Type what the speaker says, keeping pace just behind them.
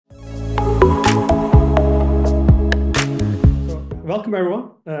Welcome,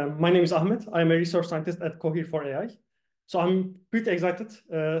 everyone. My name is Ahmet. I'm a research scientist at Cohere For AI. So I'm pretty excited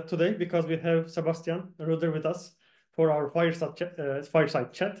today because we have Sebastian Ruder with us for our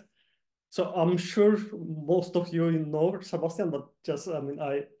fireside chat. So I'm sure most of you know Sebastian, but just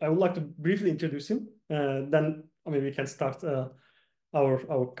I would like to briefly introduce him. Then we can start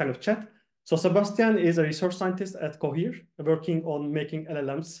our kind of chat. So Sebastian is a research scientist at Cohere, working on making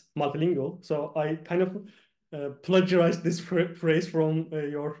LLMs multilingual. So I kind of plagiarized this phrase from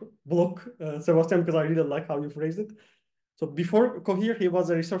your blog, Sebastian, because I really like how you phrased it. So before Cohere, he was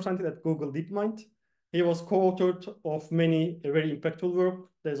a research scientist at Google DeepMind. He was co-authored of many very impactful work.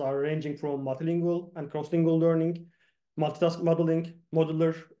 These are ranging from multilingual and cross-lingual learning, multitask modeling,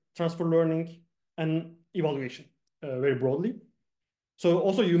 modular transfer learning, and evaluation, very broadly. So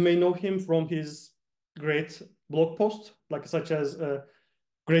also you may know him from his great blog post, such as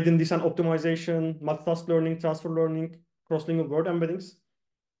gradient descent optimization, multitask learning, transfer learning, cross-lingual word embeddings.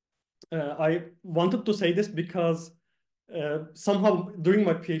 I wanted to say this because somehow during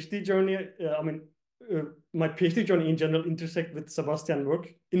my PhD journey, my PhD journey in general intersect with Sebastian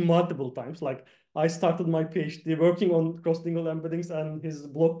work in multiple times. Like I started my PhD working on cross-lingual embeddings, and his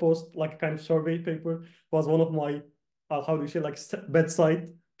blog post, like kind of survey paper, was one of my, how do you say, like bedside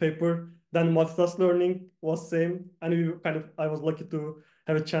paper. Then multitask learning was same, and I was lucky to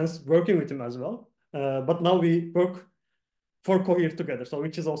have a chance working with him as well. But now we work for Cohere together, so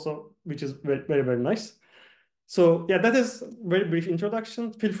which is very, very, very nice. So yeah, that is very brief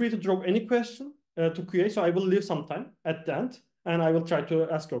introduction. Feel free to drop any question to QA. So I will leave some time at the end, and I will try to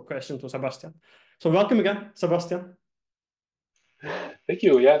ask your question to Sebastian. So welcome again, Sebastian. Thank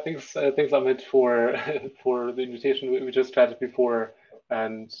you. Yeah, thanks, Ahmed, for for the invitation. We just chatted before,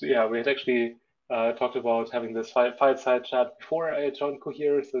 and yeah, we had actually talked about having this fireside chat before I joined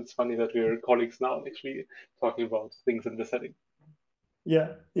Cohere. So it's funny that we're colleagues now, actually talking about things in the setting. Yeah,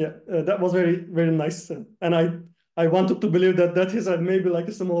 yeah, that was very, very nice, and I wanted to believe that that is maybe like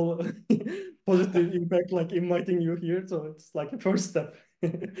a small positive impact, like inviting you here. So it's like a first step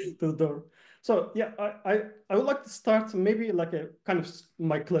to the door. So yeah, I would like to start maybe like a kind of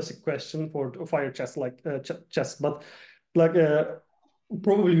my classic question for fire chess, like chess, but like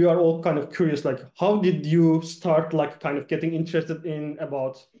probably we are all kind of curious, like how did you start like kind of getting interested in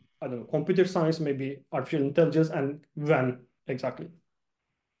about, I don't know, computer science, maybe artificial intelligence, and when exactly?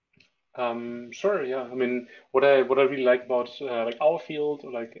 Sure. Yeah. I mean, what I really like about like our field,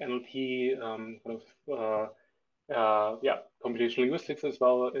 or like NLP, yeah, computational linguistics as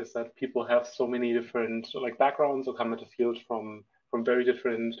well, is that people have so many different like backgrounds or come at the field from very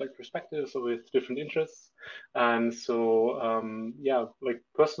different like perspectives or with different interests. And so yeah, like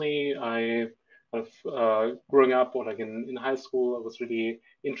personally, I kind of growing up or like in high school, I was really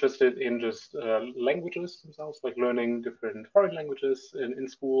interested in just languages themselves, like learning different foreign languages in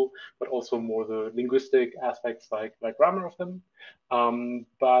school, but also more the linguistic aspects like grammar of them.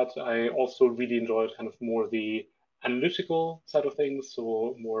 But I also really enjoyed kind of more the analytical side of things,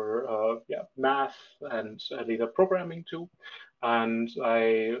 so more yeah, math and later programming too. And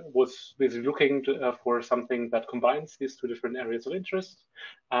I was basically looking for something that combines these two different areas of interest.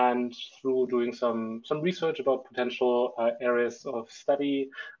 And through doing some research about potential areas of study,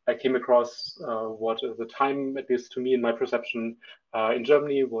 I came across what at the time, at least to me in my perception, in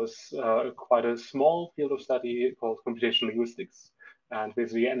Germany was quite a small field of study called computational linguistics. And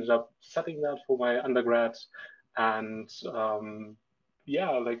basically ended up studying that for my undergrad and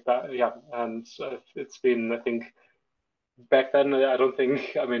yeah, like that, yeah. And it's been, I think, back then, I don't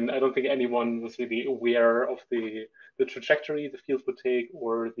think, I mean, I don't think anyone was really aware of the trajectory the field would take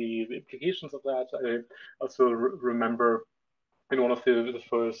or the implications of that. I also remember in one of the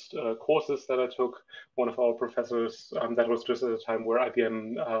first courses that I took, one of our professors, that was just at a time where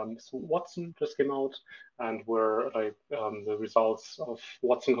IBM Watson just came out, and where like the results of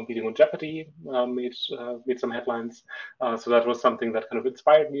Watson competing on Jeopardy made some headlines. So that was something that kind of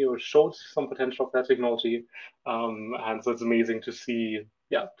inspired me or showed some potential of that technology, and so it's amazing to see,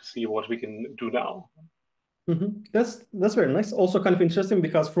 yeah, to see what we can do now. That's very nice. Also, kind of interesting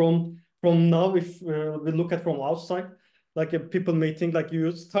because from now, if we look at from outside, like people may think like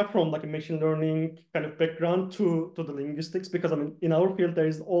you start from like a machine learning kind of background to the linguistics, because I mean in our field there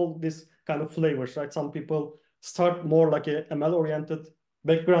is all this kind of flavors, right? Some people start more like a ML oriented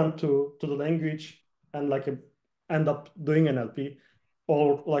background to the language and like end up doing NLP,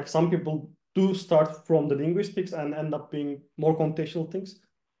 or like some people do start from the linguistics and end up being more computational things,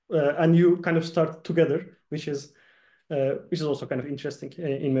 and you kind of start together, which is also kind of interesting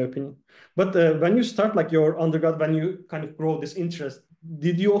in my opinion. But when you start like your undergrad, when you kind of grow this interest,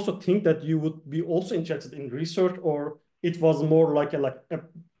 did you also think that you would be also interested in research, or it was more like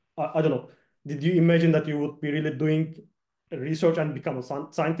I don't know. Did you imagine that you would be really doing research and become a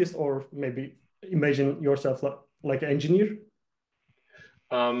scientist, or maybe imagine yourself like an engineer?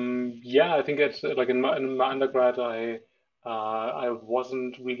 Yeah, I think it's like in my undergrad, I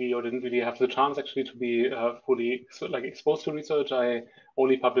wasn't really or didn't really have the chance actually to be fully like exposed to research. I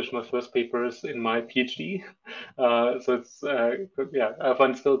only published my first papers in my PhD, so it's yeah, I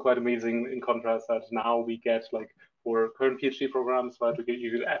find still quite amazing in contrast that now we get like for current PhD programs, right,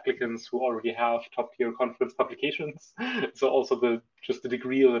 you get applicants who already have top tier conference publications. So also the just the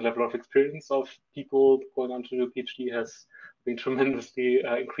degree or the level of experience of people going on to do PhD has been tremendously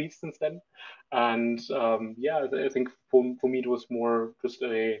increased since then. And yeah, I think for me it was more just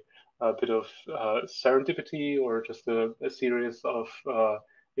a bit of serendipity or just a series of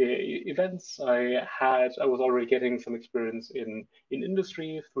events. I was already getting some experience in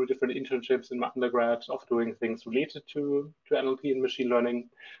industry through different internships in my undergrad of doing things related to NLP and machine learning,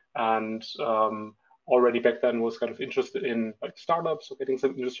 and already back then was kind of interested in like startups or getting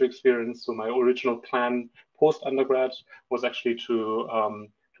some industry experience. So my original plan post undergrad was actually to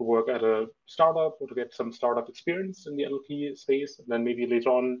work at a startup or to get some startup experience in the NLP space, and then maybe later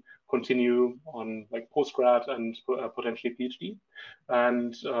on continue on like postgrad and potentially PhD.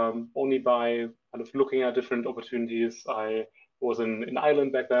 And only by kind of looking at different opportunities, I was in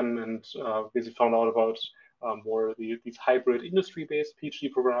Ireland back then and basically found out about more these hybrid industry-based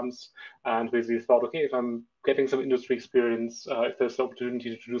PhD programs, and basically thought, okay, if I'm getting some industry experience, if there's the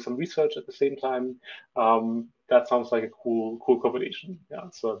opportunity to do some research at the same time, that sounds like a cool combination. Yeah,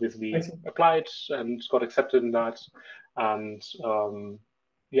 so I I basically see. applied and got accepted in that, and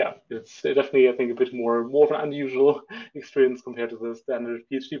yeah, it's definitely I think a bit more of an unusual experience compared to the standard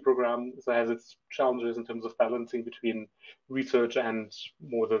PhD program. So it has its challenges in terms of balancing between research and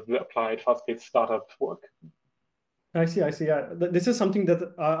more the applied, fast-paced startup work. I see. I see. Yeah, this is something that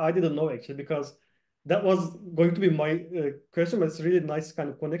I didn't know actually, because that was going to be my question. But it's really nice kind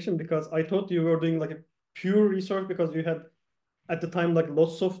of connection, because I thought you were doing like a pure research, because you had at the time like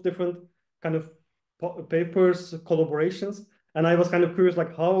lots of different kind of papers, collaborations, and I was kind of curious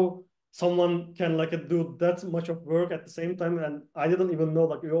like how someone can like do that much of work at the same time. And I didn't even know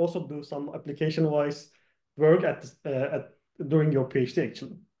like you also do some application wise work at during your PhD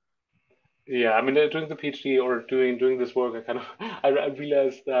actually. Yeah, I mean, doing the PhD or doing this work, I kind of I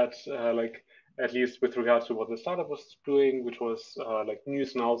realized that like at least with regards to what the startup was doing, which was like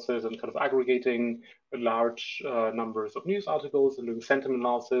news analysis and kind of aggregating large numbers of news articles and doing sentiment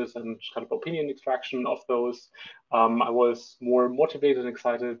analysis and kind of opinion extraction of those. I was more motivated and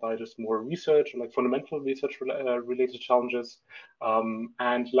excited by just more research, like fundamental research related challenges,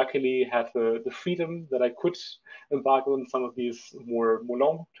 and luckily had the freedom that I could embark on some of these more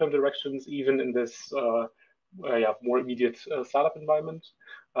long-term directions, even in this yeah, more immediate startup environment.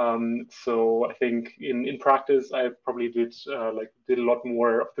 So I think in practice, I probably did a lot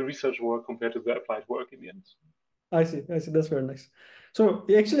more of the research work compared to the applied work in the end. I see. I see. That's very nice. So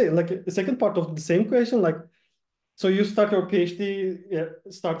actually, like the second part of the same question, like, so you start your PhD, yeah,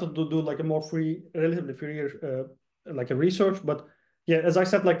 started to do like a more free, relatively free, like a research. But yeah, as I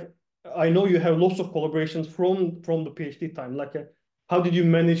said, like I know you have lots of collaborations from the PhD time. Like, how did you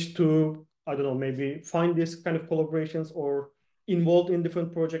manage to, I don't know, maybe find these kind of collaborations, or involved in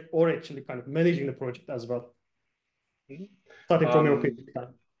different project, or actually kind of managing the project as well, Mhm. starting from your Um, PhD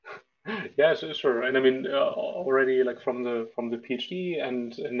time? Yeah, sure. And I mean, already like from the PhD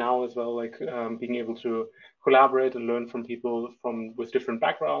and now as well, like being able to collaborate and learn from people from with different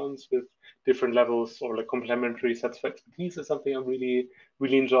backgrounds, with different levels or like complementary sets of expertise is something I really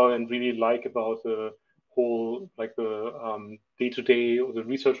enjoy and really like about the whole like the day-to-day or the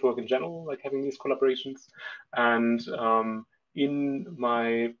research work in general, like having these collaborations. And in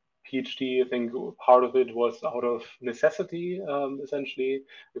my PhD, I think part of it was out of necessity, essentially,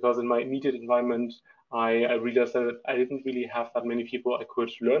 because in my immediate environment, I realized that I didn't really have that many people I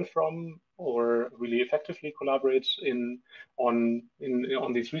could learn from or really effectively collaborate on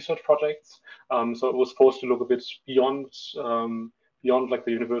these research projects. So I was forced to look a bit beyond like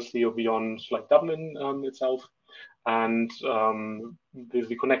the university or beyond like Dublin itself, and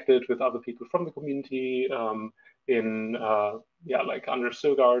basically connected with other people from the community in yeah, like Anders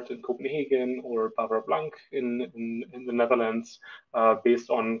Søgaard in Copenhagen or Barbara Blank in the Netherlands, based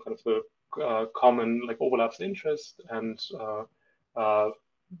on kind of the common like overlaps in interest, and uh,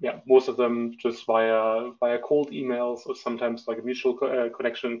 yeah, most of them just via cold emails or sometimes like a mutual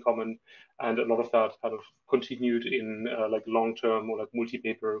connection in common, and a lot of that kind of continued in like long term or like multi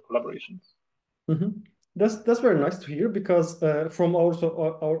paper collaborations. Mhm. That's very nice to hear because from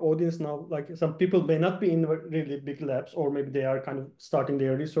our audience now, like some people may not be in really big labs, or maybe they are kind of starting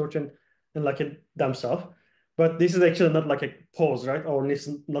their research and like it themselves. But this is actually not like a pause, right? Or it's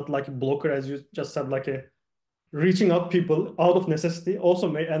not like a blocker, as you just said, like a reaching out people out of necessity also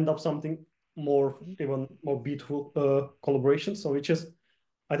may end up something more, even more beautiful collaboration. So which is,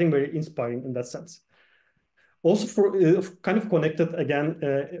 I think, very inspiring in that sense. Also, for kind of connected again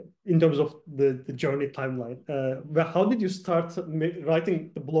in terms of the journey timeline, how did you start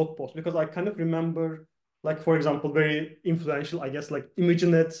writing the blog post? Because I kind of remember, like, for example, very influential, I guess, like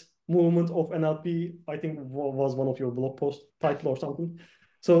ImageNet movement of NLP, I think was one of your blog post title or something.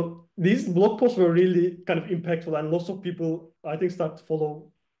 So these blog posts were really kind of impactful, and lots of people, I think, start to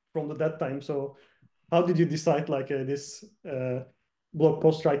follow from that time. So how did you decide like this blog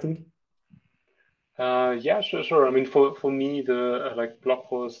post writing? Yeah, sure. I mean, for me, the like blog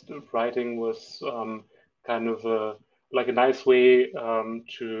post writing was kind of like a nice way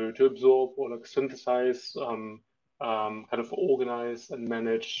to absorb or like synthesize, kind of organize and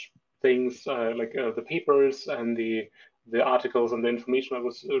manage things like the papers and the articles and the information I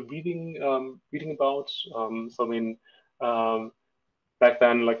was reading about. So I mean, um, back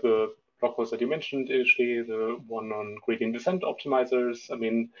then, like the blog post that you mentioned initially, the one on gradient descent optimizers. I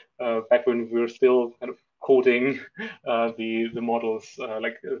mean, back when we were still kind of coding the models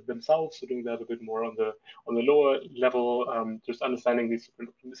themselves, so doing that a bit more on the lower level, just understanding these different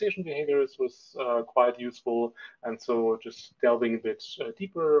optimization behaviors was quite useful. And so just delving a bit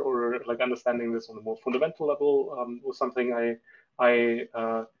deeper or like understanding this on a more fundamental level was something I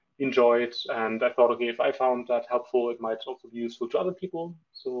enjoyed. And I thought, okay, if I found that helpful, it might also be useful to other people.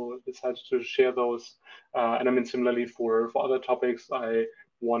 So I decided to share those. And I mean, similarly for other topics I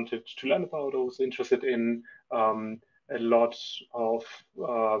wanted to learn about, I was interested in a lot of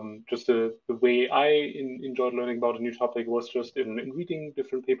just the way I enjoyed learning about a new topic was just in reading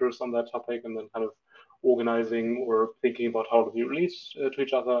different papers on that topic and then kind of organizing or thinking about how do they relate to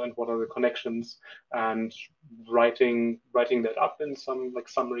each other and what are the connections and writing that up in some like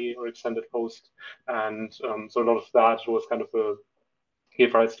summary or extended post. And so a lot of that was kind of a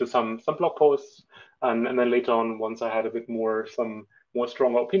gave rise to some blog posts. And then later on, once I had a bit more some more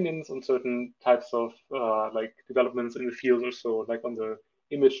stronger opinions on certain types of like developments in the field or so, like on the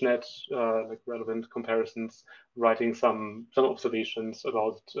ImageNet, like relevant comparisons, writing some observations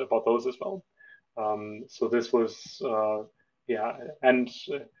about those as well. So this was yeah, and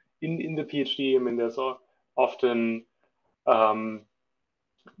in the PhD, I mean, there's often um,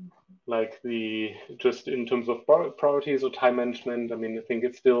 like the just in terms of priorities or time management. I mean, I think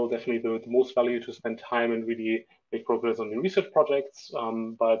it's still definitely the most value to spend time and really make progress on the research projects.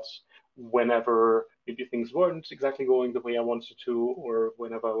 But whenever maybe things weren't exactly going the way I wanted to, or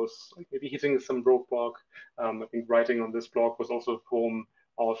whenever I was like maybe hitting some roadblock, I think writing on this blog was also a form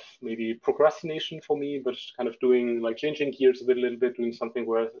of maybe procrastination for me, but kind of doing like changing gears a little bit, doing something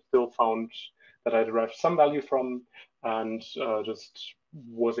where I still found that I derived some value from, and just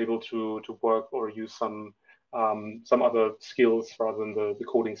was able to work or use some other skills rather than the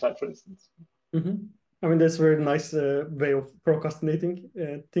coding side, for instance. Mhm. I mean, that's a very nice way of procrastinating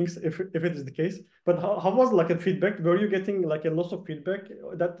things if it is the case. But how was like a feedback? Were you getting like a lot of feedback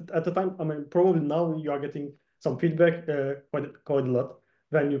that at the time? I mean, probably now you are getting some feedback quite a lot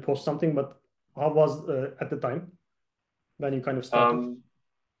when you post something. But how was at the time when you kind of started? Um,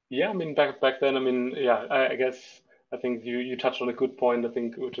 Yeah, I mean back then, I mean, yeah, I guess I think you touched on a good point. I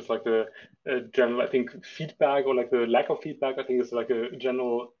think which is like the general, I think feedback or like the lack of feedback, I think is like a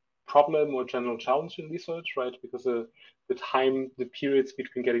general problem or general challenge in research, right? Because the periods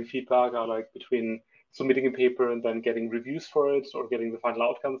between getting feedback are like between submitting a paper and then getting reviews for it or getting the final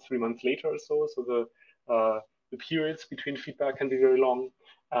outcome 3 months later or so. So the periods between feedback can be very long.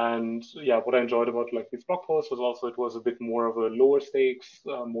 And yeah, what I enjoyed about like these blog posts was also it was a bit more of a lower stakes,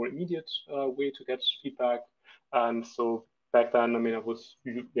 more immediate way to get feedback. And so back then, I mean, I was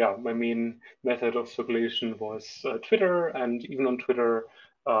yeah, my main method of circulation was Twitter, and even on Twitter,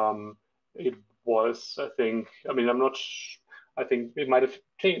 it was I think I mean I'm not. I think it might have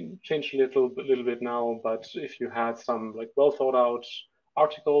changed a little bit now, but if you had some like well thought out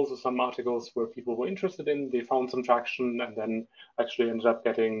articles or some articles where people were interested in, they found some traction, and then actually ended up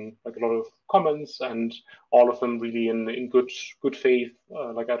getting like a lot of comments and all of them really in good faith.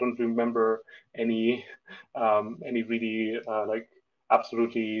 Like I don't remember any any really like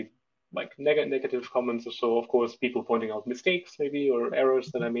absolutely like negative comments or so. Of course, people pointing out mistakes maybe or errors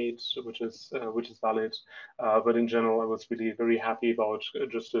that I made, which is valid. But in general, I was really very happy about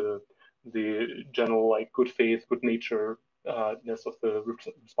just the general like good faith, good nature ness of the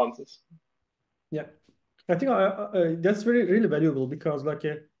responses. Yeah. I think that's really valuable because like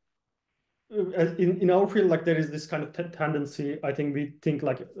in our field, like there is this kind of tendency. I think we think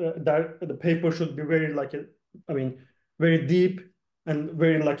like that the paper should be very like I mean, very deep and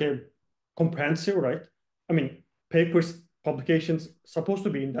very like a comprehensive, right? I mean, papers publications supposed to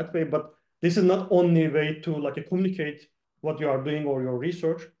be in that way, but this is not only way to like communicate what you are doing or your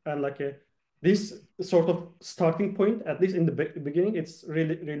research and like this sort of starting point, at least in the beginning, it's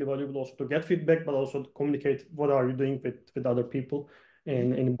really valuable also to get feedback, but also to communicate what are you doing with other people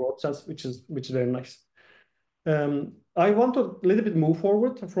in a broad sense, which is very nice. I want to a little bit move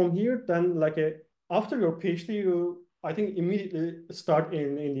forward from here. Then, like after your PhD, you I think immediately start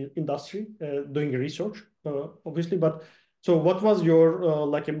in the industry doing research, obviously. But so, what was your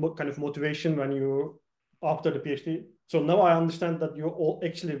like a kind of motivation when you after the PhD? So now I understand that you all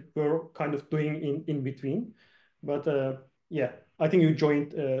actually were kind of doing in between, but yeah, I think you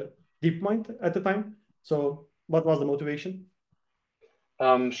joined DeepMind at the time. So, what was the motivation?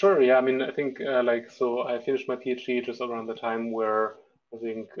 Sure. Yeah. I mean, I think so I finished my PhD just around the time where I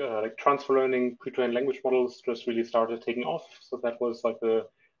think like transfer learning, pre-trained language models just really started taking off. So that was like the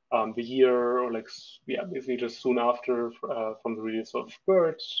year or like yeah, basically just soon after from the release of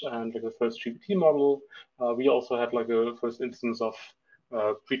BERT and like the first GPT model. We also had like a first instance of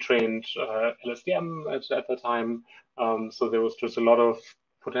pre-trained LSTM at the time. So there was just a lot of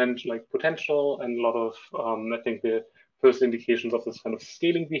potential and a lot of I think the first indications of this kind of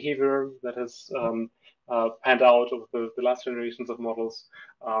scaling behavior that has panned out over the last generations of models.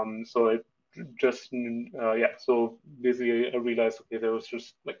 So it just yeah, so basically I realized okay, there was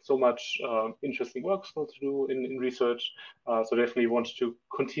just like so much interesting work still to do in research. So definitely wanted to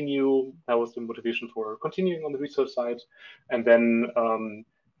continue. That was the motivation for continuing on the research side, and then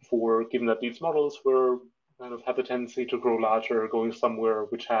for given that these models were kind of had the tendency to grow larger, going somewhere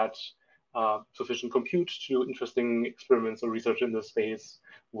which had sufficient compute to do interesting experiments or research in this space,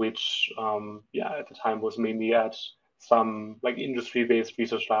 which yeah at the time was mainly at some like industry-based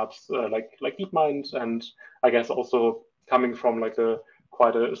research labs like DeepMind, and I guess also coming from like a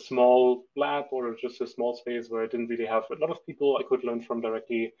quite a small lab or just a small space where I didn't really have a lot of people I could learn from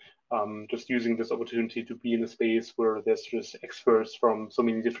directly. Just using this opportunity to be in a space where there's just experts from so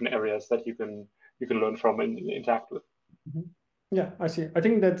many different areas that you can learn from and interact with. Mhm. Yeah, I see. I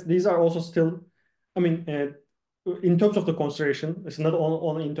think that these are also still, I mean, in terms of the consideration, it's not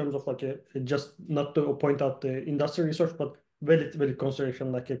only in terms of like just not to point out the industry research, but valid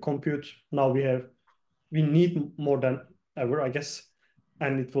consideration like a compute. Now we need more than ever, I guess,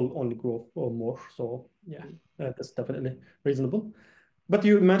 and it will only grow more. So yeah, that's definitely reasonable. But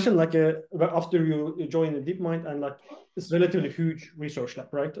you mentioned like well, after you join the DeepMind and like it's relatively huge research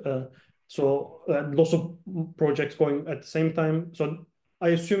lab, right? So lots of projects going at the same time. So I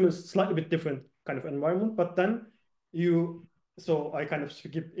assume it's slightly bit different kind of environment. But then you, so I kind of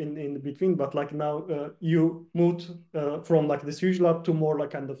skip in between. But like now you moved from like this huge lab to more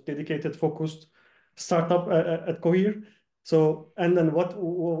like kind of dedicated, focused startup at Cohere. So and then what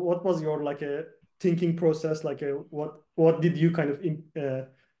was your like a thinking process? Like what did you kind of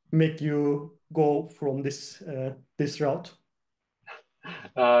make you go from this route?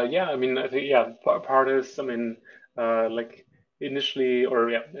 Yeah, I mean, I think yeah, part is, I mean, like initially, or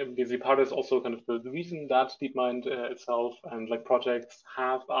yeah, basically part is also kind of the reason that DeepMind itself and like projects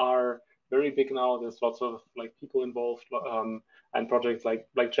have are very big now. There's lots of like people involved, and projects like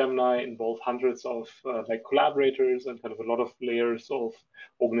Gemini involve hundreds of like collaborators and kind of a lot of layers of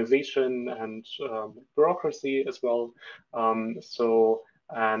organization and bureaucracy as well. So.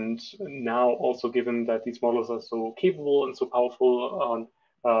 And now, also given that these models are so capable and so powerful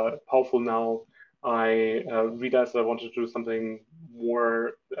now, I realized that I wanted to do something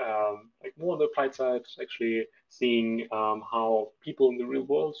more like more on the applied side, actually seeing how people in the real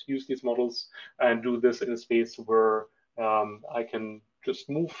world use these models and do this in a space where I can just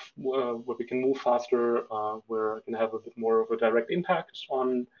move, where we can move faster, where I can have a bit more of a direct impact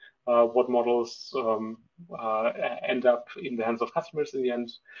on what models end up in the hands of customers in the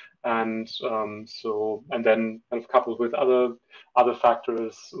end, and and then kind of coupled with other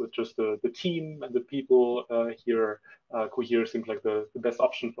factors, with just the team and the people here, Cohere seems like the best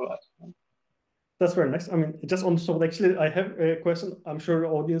option for that. That's very nice. I mean, just on so actually, I have a question. I'm sure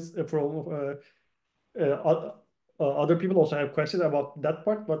audience from other people also have questions about that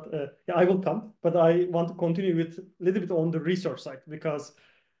part, but yeah, I will come. But I want to continue with a little bit on the research side because,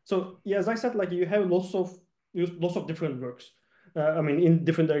 so yeah, as I said, like you have lots of different works. I mean, in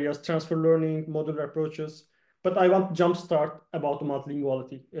different areas, transfer learning, modular approaches. But I want to jumpstart about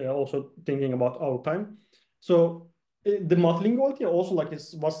multilinguality, also thinking about our time. So the multilinguality also like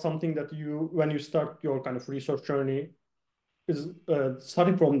was something that you, when you start your kind of research journey, is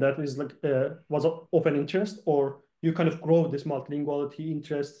starting from that is like was of an interest, or you kind of grow this multilinguality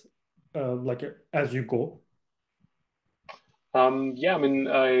interest like as you go? Yeah, I mean,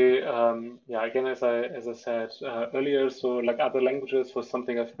 yeah, again, as I said earlier, so like other languages was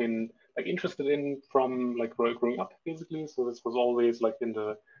something I've been like interested in from like growing up, basically. So this was always like in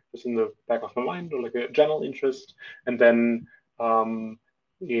the just in the back of my mind, or like a general interest. And then um,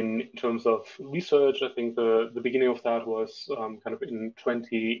 in terms of research, I think the beginning of that was kind of in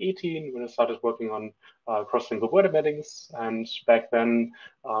 2018 when I started working on cross-lingual word embeddings. And back then,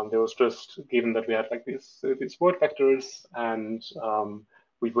 there was just given that we had like these word vectors, and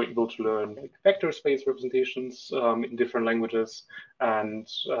we were able to learn like vector space representations in different languages, and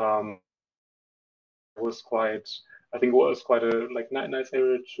was quite I think it was quite a like nice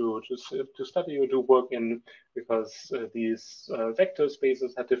area to study or do work in, because these vector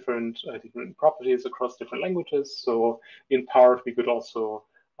spaces had different properties across different languages. So in part we could also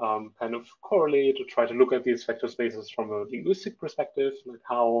kind of correlate or try to look at these vector spaces from a linguistic perspective, like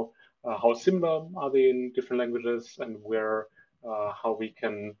how similar are they in different languages, and where how we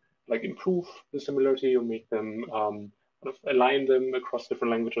can like improve the similarity or make them kind of align them across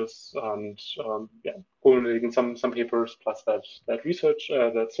different languages. And yeah, culminating some papers plus that research,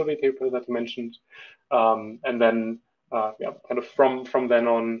 that survey paper that you mentioned. And then yeah, kind of from then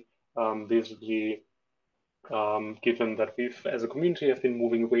on, basically, given that we've as a community have been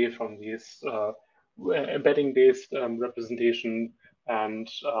moving away from these embedding based representation, and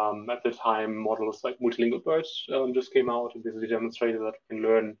at the time models like multilingual birds just came out and basically demonstrated that we can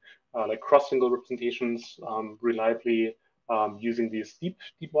learn like cross-lingual representations reliably using these deep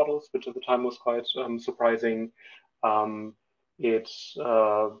models, which at the time was quite surprising. Um, it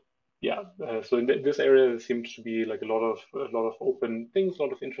yeah, so in this area there seems to be like a lot of open things, a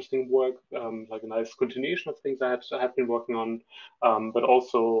lot of interesting work, like a nice continuation of things I had been working on, but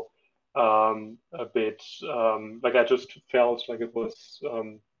also a bit like I just felt like it was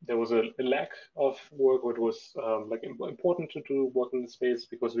there was a lack of work, or it was like important to do work in the space,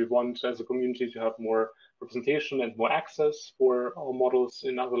 because we want as a community to have more representation and more access for our models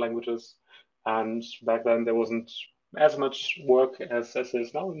in other languages. And back then there wasn't as much work as there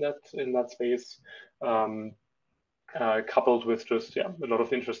is now in that space. Um, Coupled with just a lot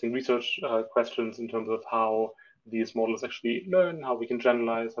of interesting research questions in terms of how these models actually learn, how we can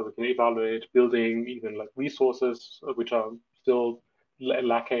generalize, how we can evaluate, building even like resources which are still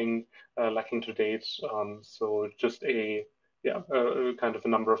lacking to date. So just a kind of a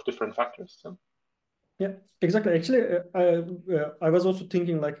number of different factors. So. Yeah, exactly. Actually, I was also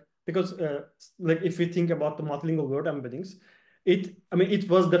thinking like, because like if we think about the multilingual word embeddings, I mean it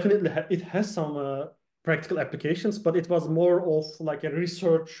was definitely it has some practical applications, but it was more of like a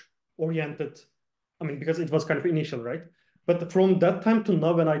research oriented. I mean, because it was kind of initial, right? But from that time to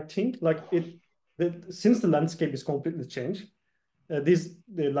now, when I think like since the landscape is completely changed, this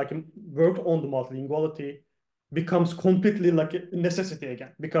like work on the multilinguality becomes completely like a necessity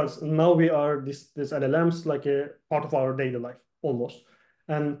again, because now we are this LLMs like a part of our daily life almost.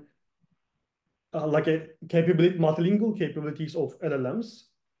 And like a capability multilingual capabilities of LLMs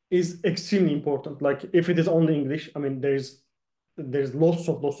is extremely important. Like if it is only English, I mean there's lots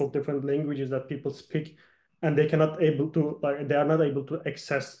of different languages that people speak, and they cannot able to like they are not able to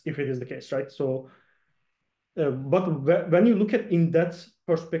access if it is the case, right? So but when you look at in that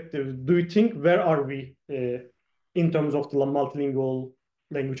perspective, do you think where are we in terms of the multilingual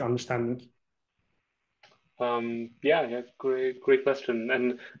language understanding? Yeah, great question,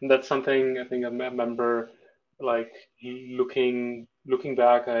 and that's something I think I remember, like looking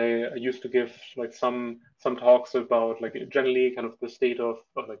back. I used to give like some talks about like generally kind of the state of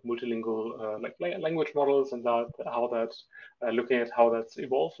like multilingual like language models, and that how that looking at how that's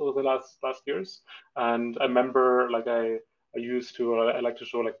evolved over the last years. And I remember like I used to I like to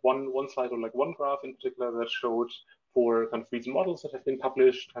show like one slide or like one graph in particular that showed for kind of recent models that have been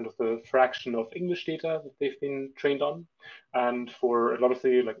published, kind of the fraction of English data that they've been trained on. And for a lot of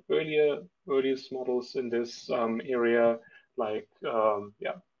the like earliest models in this area, like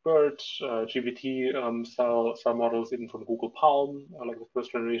BERT, GPT style models, even from Google Palm, like the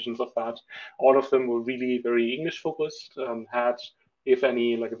first generations of that, all of them were really very English focused, had if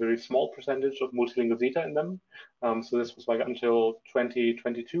any, like a very small percentage of multilingual data in them. So this was like until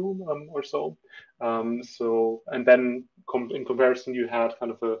 2022 or so. And then in comparison, you had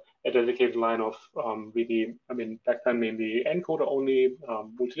kind of a dedicated line of really, I mean, back then mainly encoder only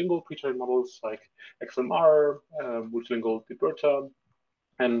multilingual pre-trained models like XMR, multilingual Biberta,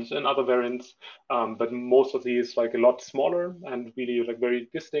 and other variants, but most of these like a lot smaller and really like very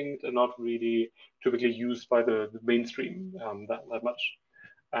distinct and not really typically used by the mainstream that much.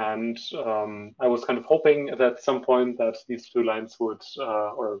 And I was kind of hoping that at some point that these two lines would,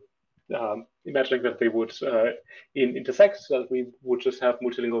 or imagining that they would intersect, that we would just have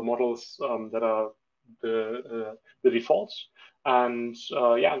multilingual models that are the default. And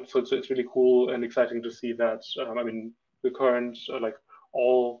yeah, so it's really cool and exciting to see that. I mean, the current like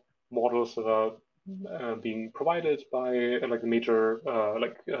all models that are being provided by like major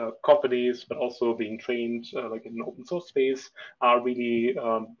companies, but also being trained like in an open source space, are really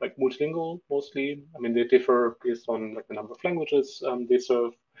like multilingual mostly. I mean, they differ based on like the number of languages they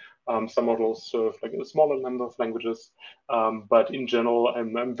serve. Some models serve like a smaller number of languages, but in general,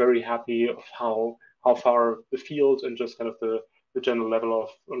 I'm very happy of how far the field and just kind of the general level of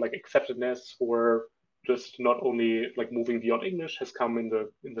like acceptedness for just not only like moving beyond English has come in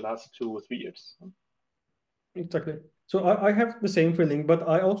the last 2 or 3 years. Exactly. So I have the same feeling, but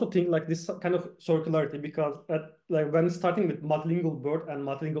I also think like this kind of circularity, because like when starting with multilingual word and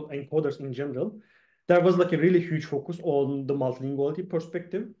multilingual encoders in general, there was like a really huge focus on the multilinguality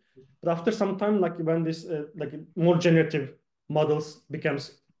perspective. But after some time, like when this like more generative models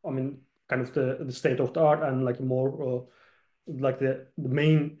becomes, I mean, kind of the state of the art and like more like the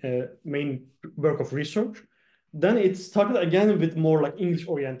main work of research, then it started again with more like English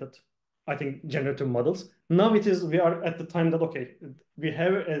oriented, I think, generative models. Now we are at the time that, okay, we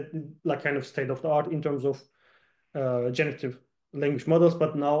have a like kind of state of the art in terms of generative language models,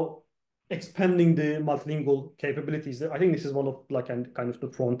 but now expanding the multilingual capabilities. I think this is one of like kind of the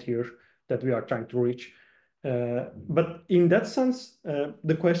frontier that we are trying to reach. But in that sense,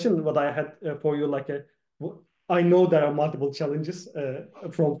 the question what I had for you, like, I know there are multiple challenges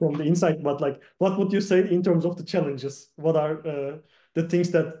from the inside, but like, what would you say in terms of the challenges? What are the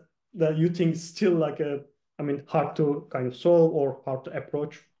things that you think still like I mean, hard to kind of solve or hard to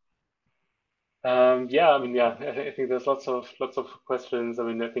approach? Yeah, I mean, yeah, I think there's lots of questions. I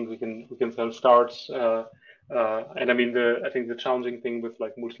mean, I think we can kind of start, and I mean, I think the challenging thing with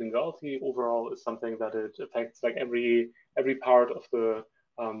like multilinguality overall is something that it affects like every part of the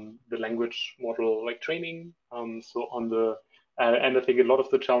language model like training. So on the and I think a lot of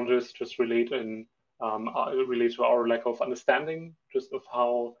the challenges just relate to our lack of understanding just of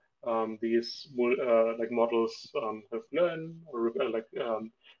how these like models have learned or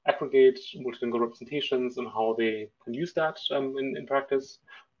aggregate multilingual representations and how they can use that in practice.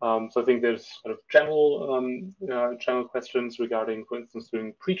 So I think there's sort of general questions regarding, for instance,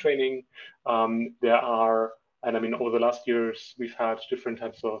 doing pre-training. There are, and I mean, over the last years, we've had different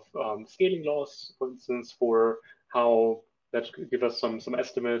types of scaling laws, for instance, for how that give us some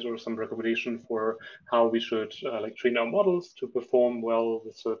estimate or some recommendation for how we should like train our models to perform well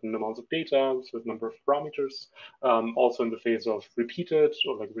with certain amounts of data, certain number of parameters. Also in the phase of repeated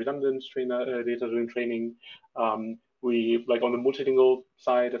or like redundant data during training. We like on the multilingual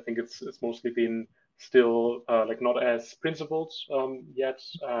side, I think it's mostly been still like not as principled yet,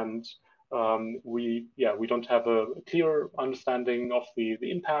 and we don't have a clear understanding of the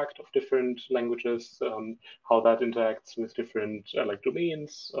impact of different languages, how that interacts with different like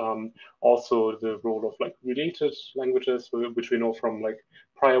domains. Also the role of like related languages, which we know from like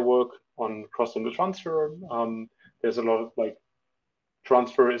prior work on cross-lingual transfer. There's a lot of like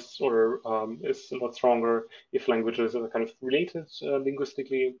transfer is a lot stronger if languages are kind of related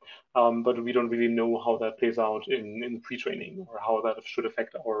linguistically, but we don't really know how that plays out in pre-training or how that should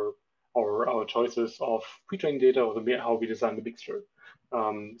affect our choices of pre-trained data or how we design the mixture.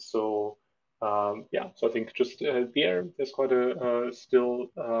 Yeah, so I think just there's quite a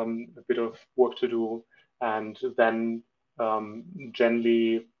still a bit of work to do, and then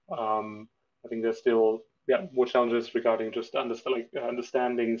generally I think there's still more challenges regarding just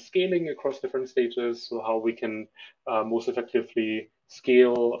understanding scaling across different stages, so how we can most effectively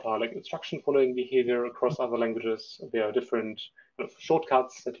scale like instruction following behavior across other languages. There are different kind of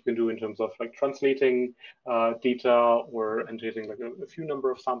shortcuts that you can do in terms of like translating data or entering like a few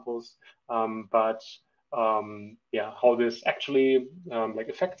number of samples, but yeah, how this actually like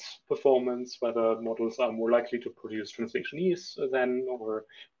affects performance, whether models are more likely to produce translation ease than, or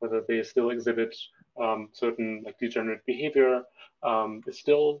whether they still exhibit certain like degenerate behavior is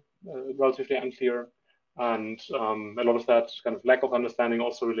still relatively unclear. And a lot of that kind of lack of understanding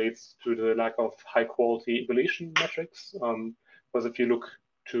also relates to the lack of high quality evaluation metrics. Because if you look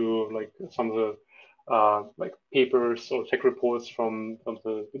to like some of the like papers or tech reports from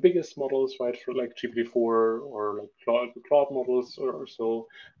the biggest models, right, for like GPT-4 or like Claude models or so,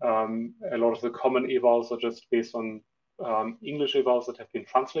 a lot of the common evals are just based on English evals that have been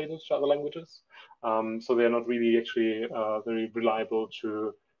translated to other languages. So they're not really actually very reliable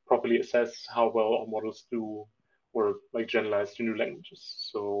to properly assess how well our models do or like generalize to new languages.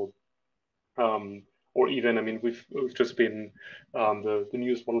 So or even, I mean, we've just been the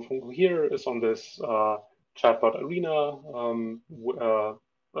newest model from Cohere is on this chatbot arena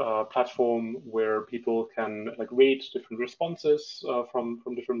platform where people can like rate different responses from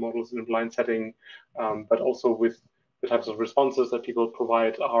different models in a blind setting, but also with the types of responses that people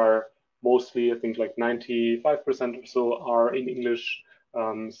provide are mostly, I think, like 95% or so are in English.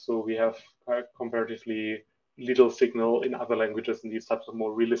 So we have comparatively little signal in other languages in these types of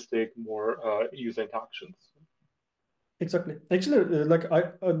more realistic, more user interactions. Exactly. Actually, like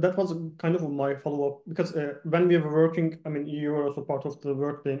that was kind of my follow-up because when we were working, I mean, you were also part of the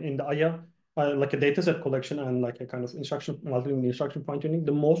work in the AYA, like a data set collection and like a kind of instruction, multilingual instruction fine-tuning.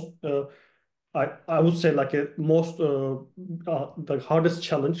 The most, I would say, like a most the hardest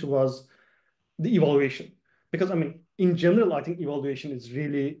challenge was the evaluation, because I mean, in general, I think evaluation is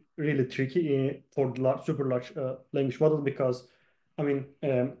really tricky for the super large language models because, I mean,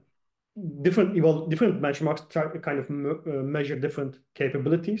 different benchmarks try to kind of measure different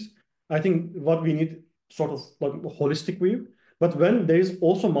capabilities. I think what we need sort of like a holistic view, but when there is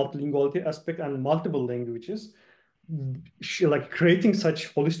also multilinguality aspect and multiple languages, like creating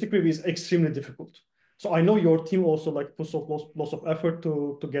such holistic view is extremely difficult. So I know your team also like puts lots of effort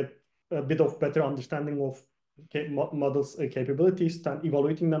to get a bit of better understanding of models' capabilities, and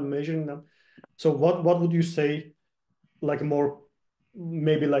evaluating them, measuring them. So what would you say, like more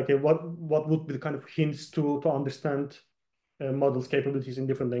maybe like what would be the kind of hints to understand models' capabilities in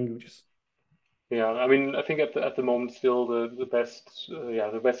different languages? Yeah, I mean, I think at the moment still the best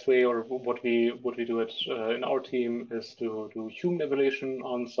the best way or what we do it in our team is to do human evaluation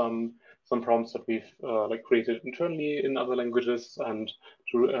on some prompts that we've like created internally in other languages, and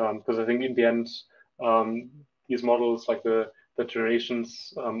to because I think in the end um, these models like the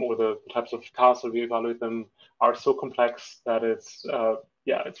generations or the types of tasks that we evaluate them are so complex that it's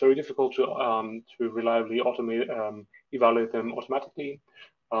very difficult to reliably automate evaluate them automatically.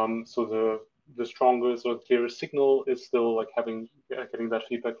 So the strongest or clearest signal is still like getting that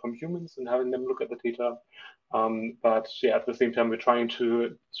feedback from humans and having them look at the data. But yeah, at the same time, we're trying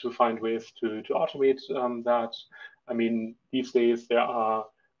to find ways to automate that. I mean, these days there are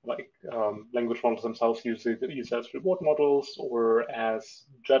like language models themselves used as reward models or as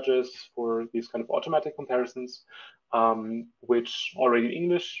judges for these kind of automatic comparisons, which already in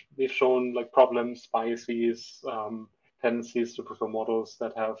English they've shown like problems, biases, tendencies to prefer models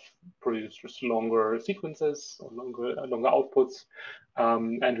that have produced just longer sequences or longer outputs.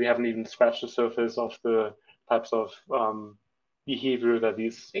 And we haven't even scratched the surface of the types of behavior that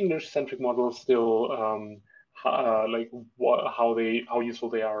these English-centric models still like how useful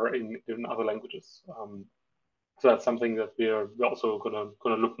they are in other languages. So that's something that we're also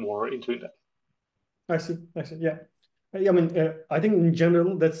gonna look more into that. I see. Yeah. Yeah, I mean, I think in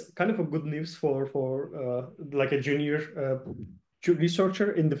general that's kind of a good news for like a junior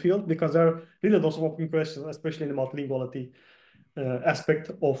researcher in the field, because there are really lots of open questions, especially in the multilinguality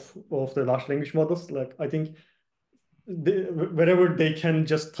aspect of the large language models. Like I think wherever they can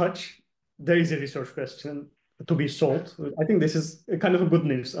just touch, there is a research question to be solved. I think this is a kind of a good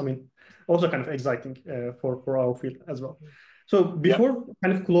news. I mean, also kind of exciting for our field as well. So Yeah. before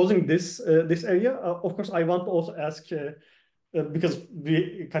kind of closing this area, of course, I want to also ask because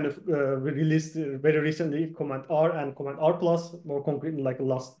we kind of we released very recently Command R and Command R Plus, more concretely like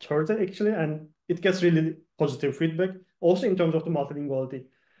last Thursday actually, and it gets really positive feedback also in terms of the multilinguality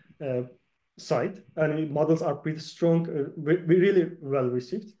uh, side, and models are pretty strong, we really well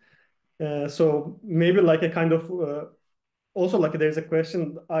received. So maybe like a kind of also like there's a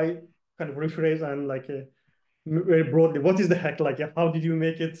question I kind of rephrase and like very broadly, what is the hack like? How did you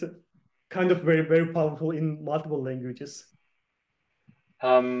make it kind of very powerful in multiple languages?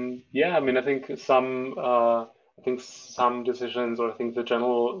 Yeah, I mean, I think some decisions, or I think the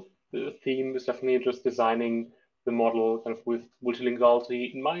general theme is definitely just designing the model kind of with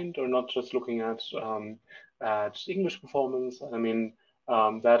multilinguality in mind, or not just looking at English performance. I mean,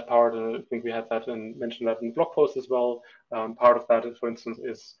 that part, and I think we had that and mentioned that in the blog post as well. Part of that, for instance,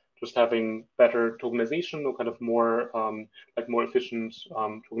 is just having better tokenization or kind of more like more efficient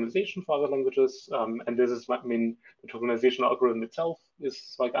tokenization for other languages. And this is, I mean, the tokenization algorithm itself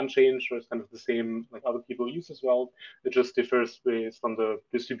is like unchanged, or it's kind of the same like other people use as well. It just differs based on the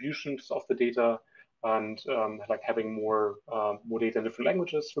distributions of the data and like having more data in different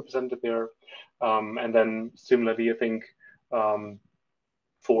languages represented there. And then similarly, I think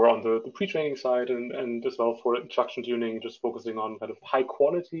for on the pre-training side, and as well for instruction tuning, just focusing on kind of high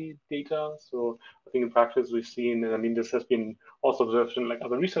quality data. So I think in practice we've seen, and I mean this has been also observed in like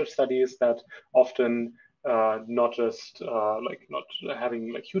other research studies, that often not just like not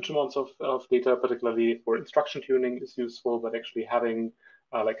having like huge amounts of data, particularly for instruction tuning, is useful, but actually having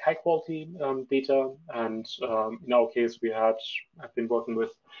like high quality data. And in our case, I've been working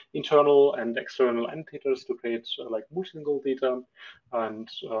with internal and external annotators to create like multilingual data and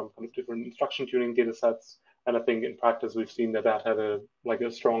kind of different instruction tuning data sets. And I think in practice, we've seen that that had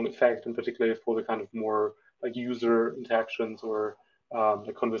a strong effect, in particular for the kind of more like user interactions or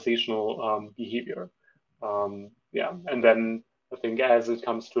the conversational behavior. Yeah, and then I think as it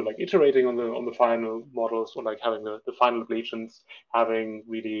comes to like iterating on the final models, or like having the final ablations, having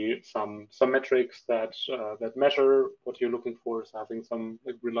really some metrics that measure what you're looking for, so having some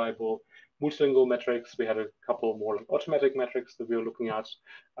like reliable multilingual metrics. We had a couple more like automatic metrics that we were looking at,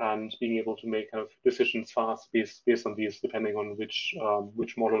 and being able to make kind of decisions fast based on these, depending on which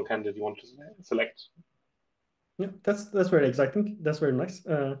model candidate you want to select. Yeah, that's very exciting. That's very nice.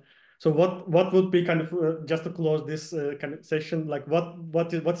 So what would be kind of just to close this kind of session, like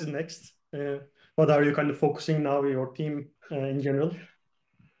what is next? What are you kind of focusing now, your team in general?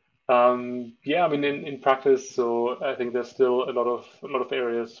 Yeah, I mean, in practice, so I think there's still a lot of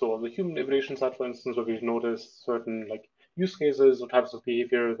areas. So on the human evaluation side, for instance, where we've noticed certain like use cases or types of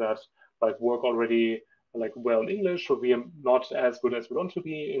behavior that like work already like well in English, or we are not as good as we want to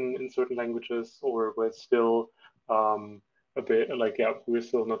be in certain languages, or we're still a bit like, yeah, we're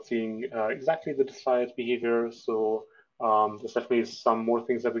still not seeing exactly the desired behavior. So there's definitely some more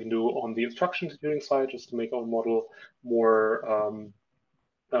things that we can do on the instruction tutoring side, just to make our model more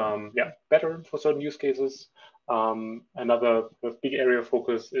yeah, better for certain use cases. Another big area of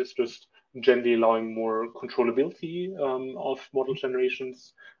focus is just generally allowing more controllability of model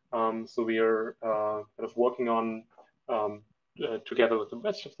generations. So we are kind of working on together with the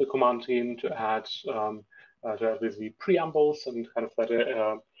rest of the command team to add basically preambles and kind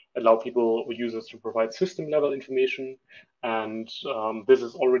of allow people or users to provide system level information. And this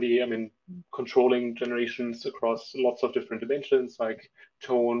is already, I mean, controlling generations across lots of different dimensions like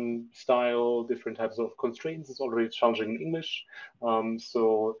tone, style, different types of constraints is already challenging in English.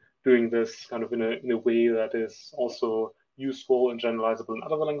 So doing this kind of in a way that is also useful and generalizable in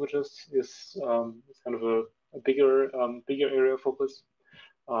other languages is kind of a bigger area of focus.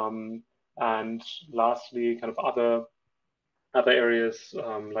 And lastly, kind of other areas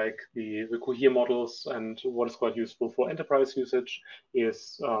like the Cohere models, and what is quite useful for enterprise usage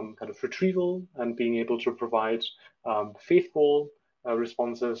is kind of retrieval and being able to provide faithful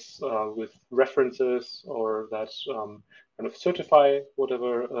responses with references, or that kind of certify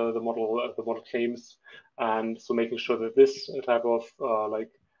whatever the model claims. And so making sure that this type of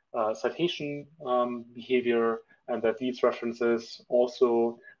citation behavior, and that these references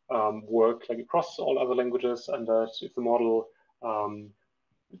also work like across all other languages, and that if the model um,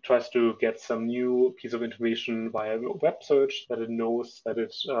 tries to get some new piece of information via web search, that it knows that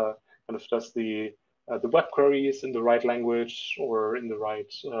it kind of does the web queries in the right language or in the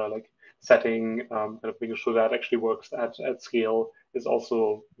right like setting, kind of making sure that actually works at scale is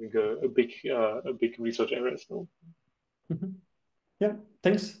also like a big research area still. Mhm. Yeah,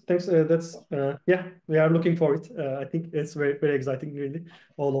 thanks. That's yeah, we are looking for it. I think it's very exciting, really,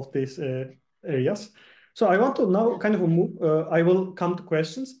 all of these areas. So I want to now kind of move. I will come to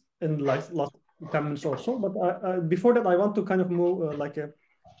questions in like last 10 minutes or so. But before that, I want to kind of move like a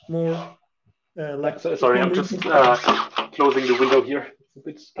more Yeah, like sorry, from I'm just research, closing the window here.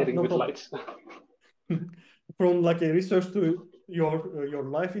 It's getting a no bit problem. light. From like a research to your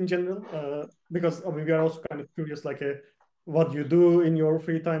life in general, because I mean, we are also kind of curious, like what you do in your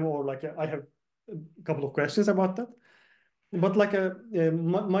free time, or like I have a couple of questions about that. But like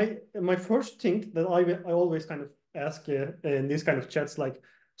my first thing that I always kind of ask in these kind of chats, like,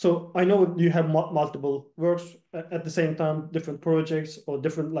 so I know you have multiple works at the same time, different projects or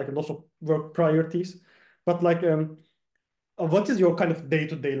different like lots of work priorities, but like what is your kind of day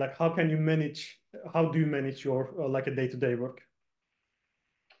to day? Like, how do you manage your like a day to day work?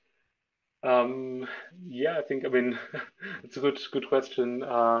 Um, yeah, I think, I mean, it's a good question.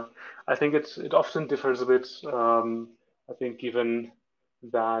 I think it often differs a bit. I think given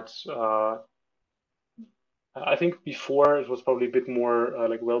that I think before it was probably a bit more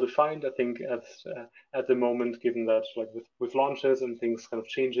like well defined. I think at the moment, given that like with launches and things kind of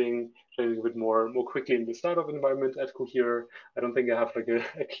changing a bit more quickly in the startup environment at Cohere, I don't think I have like a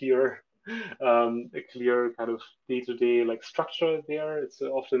clear kind of day-to-day like structure there. It's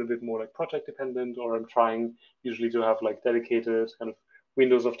often a bit more like project dependent, or I'm trying usually to have like dedicated kind of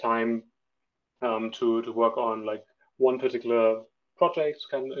windows of time to work on like one particular project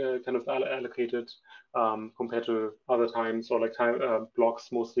kind of allocated compared to other times or like time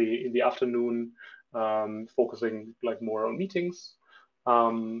blocks mostly in the afternoon, focusing like more on meetings.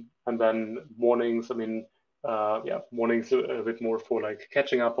 And then mornings, I mean, yeah, mornings a bit more for like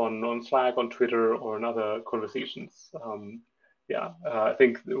catching up on Slack, on Twitter, or in other conversations. Yeah, I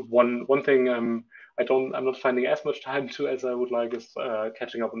think one thing I'm not finding as much time to as I would like is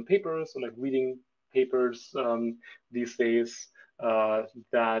catching up on papers or like reading papers these days.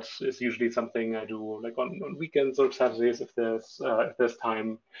 That is usually something I do like on weekends or Saturdays if there's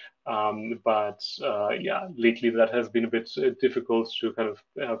time. But yeah, lately that has been a bit difficult to kind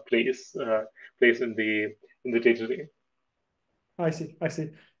of place in the day to day. I see. I see.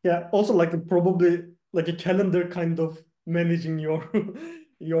 Yeah. Also, like probably like a calendar kind of managing your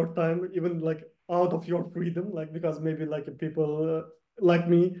your time, even like out of your freedom, like because maybe like people like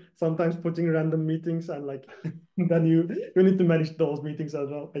me sometimes putting random meetings and like then you need to manage those meetings as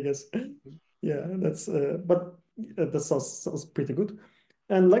well, I guess. Yeah, that's but that sounds pretty good.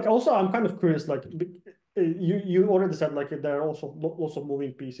 And like also, I'm kind of curious. Like you already said, like there are also lots of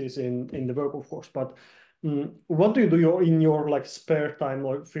moving pieces in the work, of course. But what do you do in your like spare time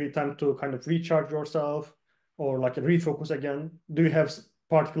or free time to kind of recharge yourself or like refocus again? Do you have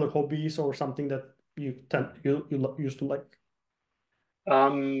particular hobbies or something that you used to like?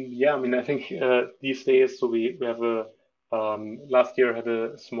 Yeah, I mean, I think these days, so we have a last year had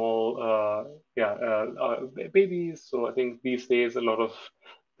a small baby. So I think these days a lot of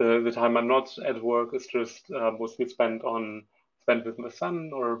the time I'm not at work is just mostly spent with my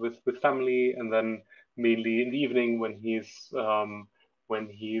son or with family, and then mainly in the evening when he's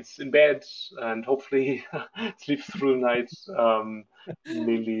in bed and hopefully sleeps through the night.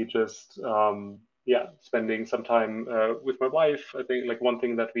 Mainly just yeah, spending some time with my wife. I think like one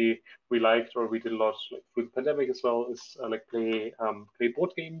thing that we liked or we did a lot like through the pandemic as well is like play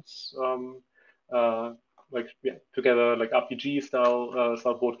board games. Like yeah, together like RPG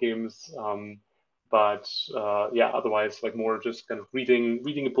style board games. But yeah, otherwise like more just kind of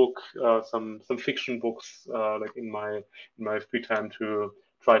reading a book, some fiction books like in my free time to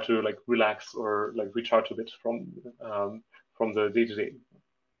try to like relax or like recharge a bit from the day to day.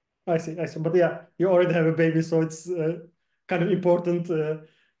 I see, I see. But yeah, you already have a baby, so it's kind of important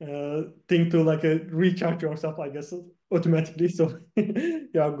thing to like recharge yourself, I guess, automatically. So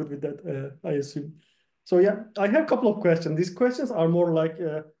yeah, I'm good with that, I assume. So yeah, I have a couple of questions. These questions are more like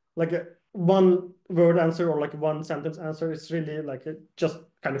a one word answer or like one sentence answer. It's really like just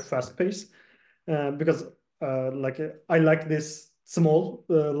kind of fast pace because I like this small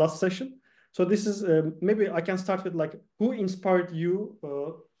last session. So this is maybe I can start with like who inspired you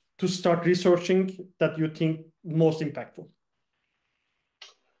to start researching that you think most impactful?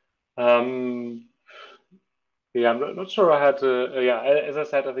 Um, yeah, not sure I had yeah, as I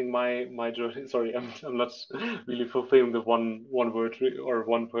said, I think my journey, sorry, I'm not really fulfilling the one word or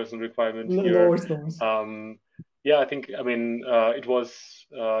one person requirement No, no here. worries, no worries. Yeah, I think I mean it was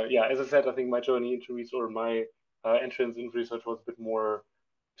yeah, as I said, I think my journey into research or my entrance into research was a bit more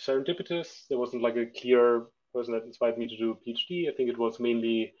serendipitous. There wasn't like a clear person that inspired me to do a PhD. I think it was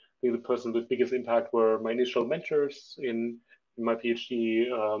mainly I think the person with biggest impact were my initial mentors in my PhD.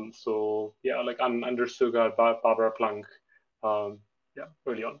 So yeah, like under Söger, Barbara Planck. Yeah,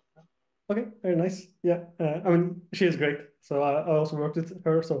 early on. Okay, very nice. Yeah, I mean she is great. So I also worked with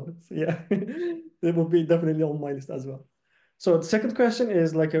her. So yeah, it will be definitely on my list as well. So the second question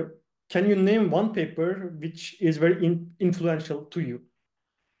is like, can you name one paper which is very influential to you?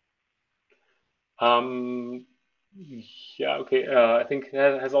 Um, yeah, okay. I think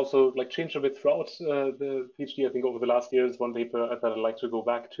it has also like changed a bit throughout the PhD. I think over the last years, one paper that I'd like to go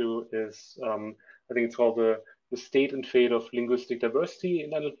back to is I think it's called the State and Fate of Linguistic Diversity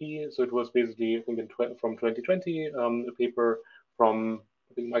in NLP. So it was basically I think from 2020 a paper from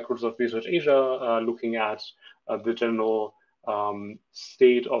I think Microsoft Research Asia looking at the general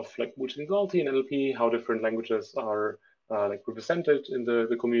state of like multilinguality in NLP, how different languages are like represented in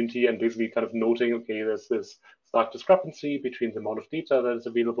the community and basically kind of noting, okay, there's this stark discrepancy between the amount of data that is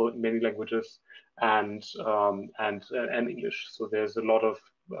available in many languages and English. So there's a lot of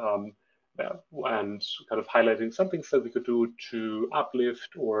yeah, and kind of highlighting some things that we could do to uplift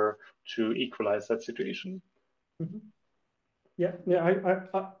or to equalize that situation. Mhm. Yeah, yeah,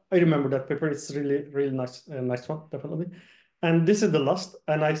 I remember that paper. It's really nice, nice one, definitely. And this is the last,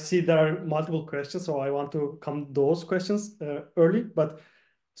 and I see there are multiple questions, so I want to come those questions early. But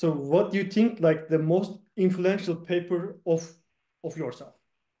so, what do you think like the most influential paper of yourself?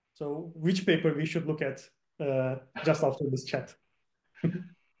 So, which paper we should look at just after this chat?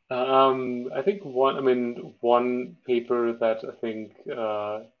 I think one paper that I think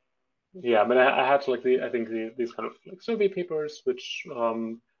yeah, I mean, I had like these kind of like survey papers which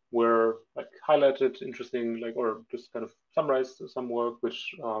were like highlighted interesting like or just kind of summarized some work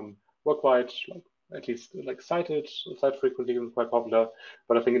which were quite like at least like cited frequently and quite popular.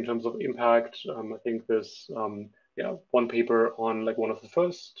 But I think in terms of impact, I think there's yeah one paper on like one of the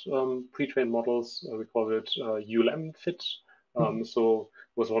first pre-trained models. We call it ULM fit. So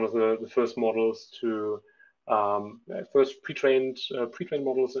was one of the first models to first pre-trained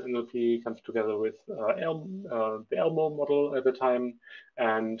models in NLP comes together with the Elmo model at the time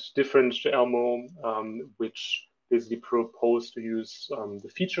and different to Elmo, which basically proposed to use the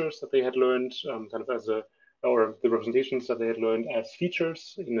features that they had learned kind of as a or the representations that they had learned as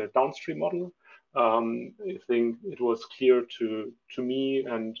features in a downstream model. I think it was clear to me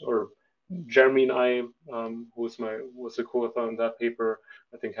and or Jeremy and I, who was the co-author on that paper,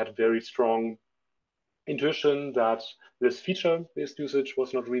 I think had very strong intuition that this feature-based usage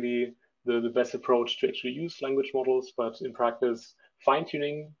was not really the best approach to actually use language models, but in practice,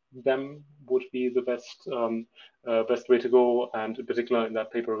 fine-tuning them would be the best way to go. And in particular, in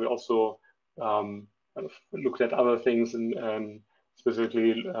that paper, we also kind of looked at other things and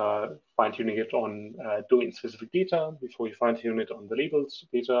specifically fine-tuning it on domain-specific data before you fine-tune it on the labeled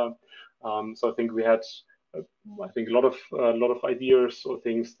data. So I think we had, I think a lot of ideas or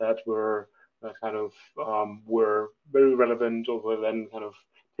things that were kind of were very relevant or were then kind of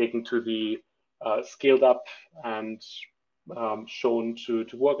taken to the scaled up and shown to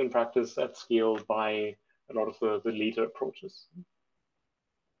work in practice at scale by a lot of the later approaches.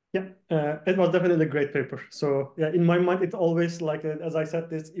 Yeah, it was definitely a great paper. So yeah, in my mind, it's always like, as I said,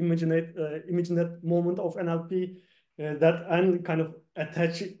 this imagine that moment of NLP that and kind of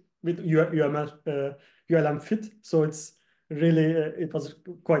attach it with ULM fit. So it's really, it was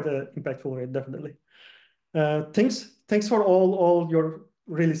quite impactful, right? Definitely. Thanks for all your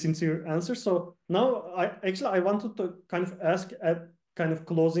really sincere answers. So now I wanted to kind of ask at kind of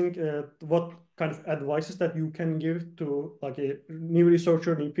closing what kind of advices that you can give to like a new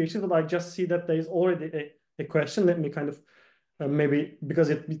researcher, new PhD. But I just see that there is already a question. Let me kind of maybe because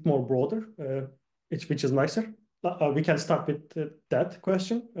it's a bit more broader, which is nicer. We can start with that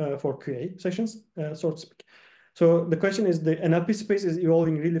question for QA sessions, so to speak. So the question is the NLP space is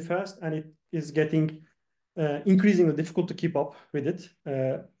evolving really fast and it is getting increasingly difficult to keep up with it.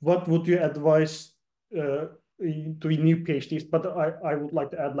 What would you advise to new PhDs? But I would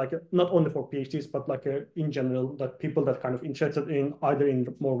like to add like not only for PhDs, but like in general, that people that kind of interested in either in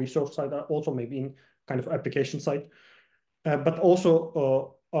more research side, or also maybe in kind of application side. But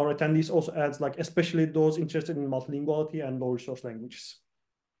also our attendees also adds like especially those interested in multilinguality and low resource languages.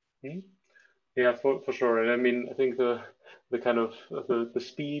 Mm-hmm. Yeah, for sure. And I mean, I think the kind of the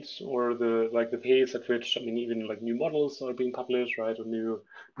speed or the like the pace at which I mean even like new models are being published, right, or new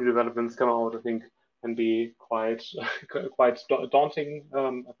developments come out, I think can be quite quite daunting.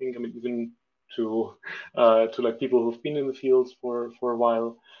 I think I mean even to like people who've been in the field for a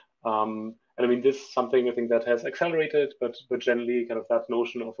while. And I mean this is something I think that has accelerated, but generally kind of that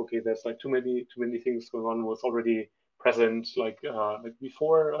notion of okay, there's like too many things going on was already present like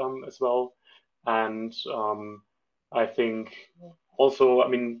before as well. And I think also, I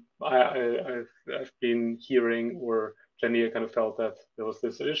mean, I've been hearing or generally I kind of felt that there was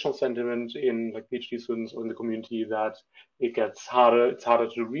this additional sentiment in like PhD students or in the community that it's harder to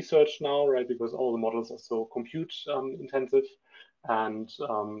do research now, right? Because all the models are so compute intensive. And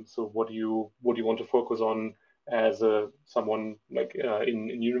so what do you want to focus on as someone like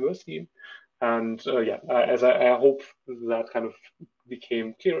in university? And yeah, as I hope that kind of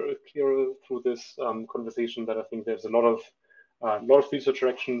became clearer through this conversation that I think there's a lot of research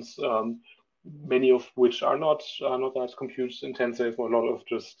directions, many of which are not that compute intensive, or a lot of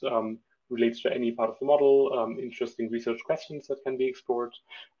just relates to any part of the model, interesting research questions that can be explored.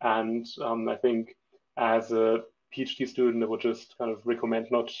 And I think as a PhD student, I would just kind of recommend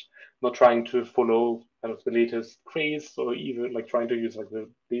not trying to follow kind of the latest craze or even like trying to use like the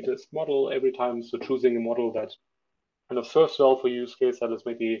latest model every time. So choosing a model that kind of serves well for use case that is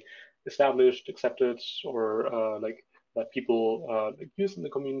maybe established, accepted, or like that people like use in the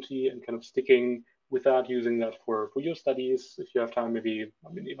community and kind of sticking with that, using that for your studies. If you have time, maybe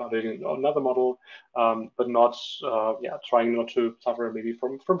I mean evaluating another model, but not yeah trying not to suffer maybe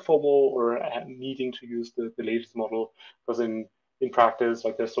from FOMO or needing to use the latest model because in practice,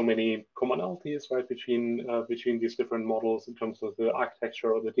 like there's so many commonalities, right, between these different models in terms of the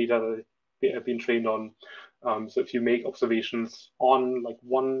architecture or the data that they have been trained on. So if you make observations on like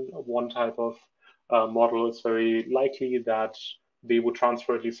one type of model, it's very likely that they would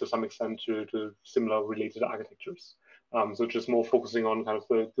transfer at least to some extent to similar related architectures. So just more focusing on kind of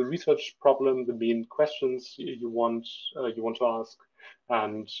the research problem, the main questions you want to ask,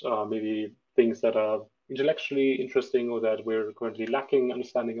 and maybe things that are intellectually interesting or that we're currently lacking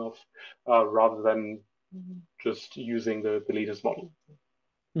understanding of, rather than just using the latest model.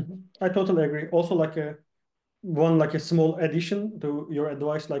 I totally agree. Also, like a small addition to your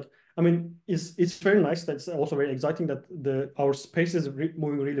advice, like I mean, it's very nice. That's also very exciting that our space is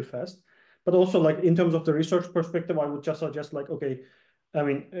moving really fast. But also, like in terms of the research perspective, I would just suggest like, okay, I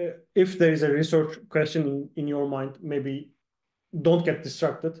mean, if there is a research question in your mind, maybe don't get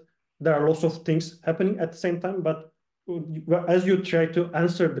distracted. There are lots of things happening at the same time, but as you try to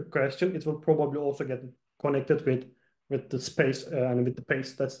answer the question, it will probably also get connected with the space and with the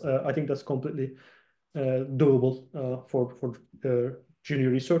pace. That's I think that's completely doable for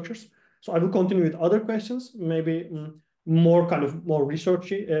junior researchers. So I will continue with other questions, maybe more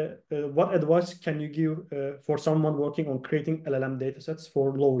researchy. What advice can you give for someone working on creating LLM datasets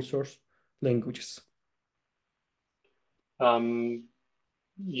for low resource languages?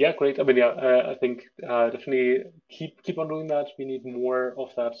 Yeah, great. I mean, yeah, I think definitely keep on doing that. We need more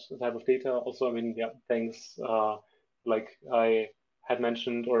of that type of data. Also, I mean, yeah, thanks. Like I had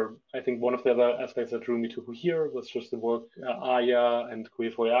mentioned, or I think one of the other aspects that drew me to Cohere was just the work Aya and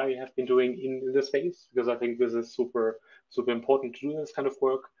Cohere For AI have been doing in this space, because I think this is super important to do this kind of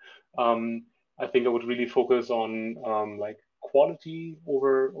work. I think I would really focus on like quality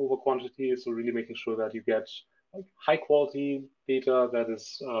over quantity. So really making sure that you get like high quality data that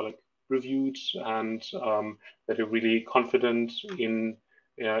is like reviewed, and that you're really confident in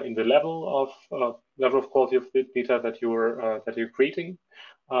the level of quality of the data that you're creating.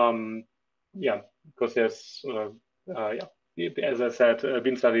 Yeah, because there's as I said,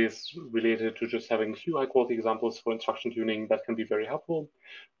 been studies related to just having a few high quality examples for instruction tuning that can be very helpful.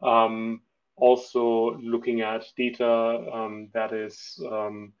 Also looking at data that is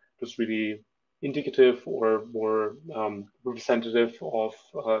just really indicative or more representative of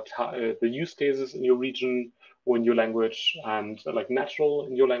the use cases in your region or in your language, and like natural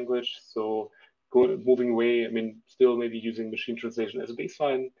in your language. So moving away, I mean, still maybe using machine translation as a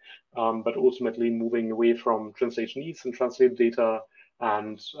baseline, but ultimately moving away from translation needs and translate data,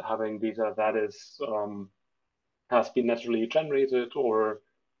 and having data that is has been naturally generated or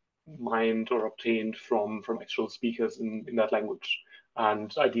mined or obtained from actual speakers in that language,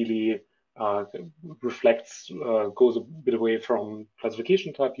 and ideally uh, reflects goes a bit away from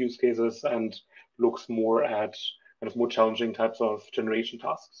classification type use cases and looks more at kind of more challenging types of generation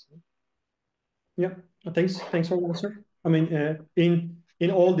tasks. Yeah, thanks for the answer. I mean,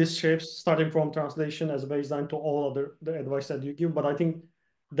 in all these shapes, starting from translation as a baseline to all other the advice that you give, but I think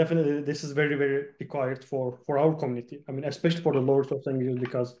definitely this is very required for our community. I mean, especially for the lower source languages,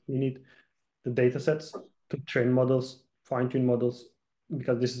 because we need the data sets to train models, fine tune models,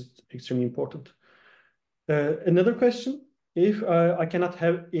 because this is extremely important. Another question: if I cannot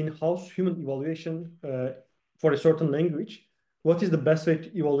have in-house human evaluation for a certain language, what is the best way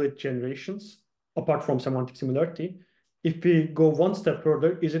to evaluate generations apart from semantic similarity? If we go one step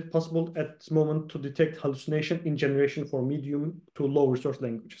further, is it possible at this moment to detect hallucination in generation for medium to low resource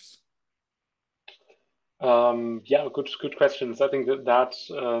languages? Yeah, good questions. I think that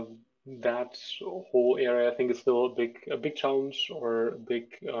whole area, I think, is still a big challenge, or a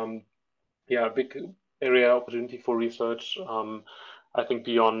big area opportunity for research. I think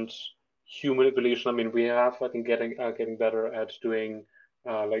beyond human evaluation, I mean, we have, I think, getting better at doing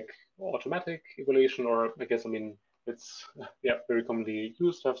like automatic evaluation, or I guess, I mean, it's very commonly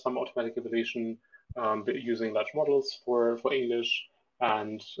used to have some automatic evaluation using large models for English,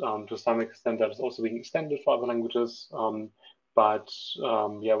 and to some extent that is also being extended for other languages. But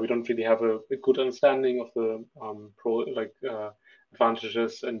yeah, we don't really have a good understanding of the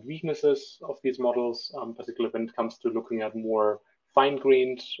advantages and weaknesses of these models, particularly when it comes to looking at more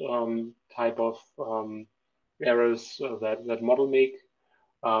fine-grained type of errors that model make.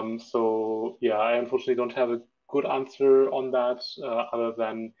 So yeah, I unfortunately don't have a good answer on that, other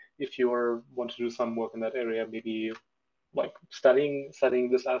than if you want to do some work in that area, maybe like studying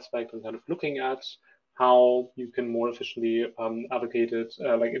this aspect and kind of looking at how you can more efficiently allocate it,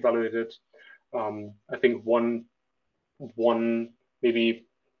 like evaluate it. I think one maybe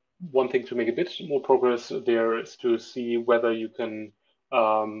one thing to make a bit more progress there is to see whether you can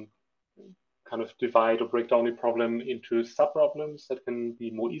um, kind of divide or break down a problem into sub-problems that can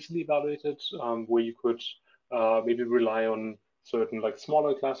be more easily evaluated, where you could maybe rely on certain like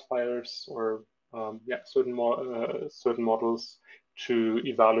smaller classifiers or certain models to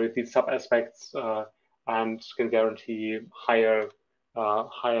evaluate these sub aspects, and can guarantee higher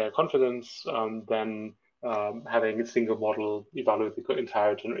confidence than having a single model evaluate the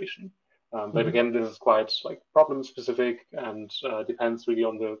entire generation. But again, this is quite like problem specific and depends really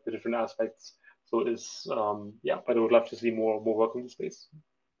on the different aspects. So it's but I would love to see more work in the space.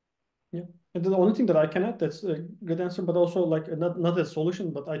 Yeah, and the only thing that I can add, that's a good answer, but also like not a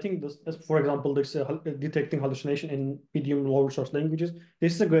solution, but I think this, as for example, this detecting hallucination in medium low resource languages,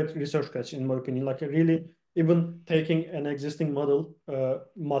 this is a great research question in my opinion. Like really, even taking an existing model,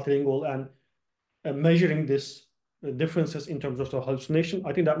 multilingual, and measuring this differences in terms of the hallucination,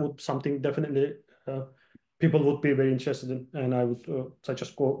 I think that would something definitely people would be very interested in, and I would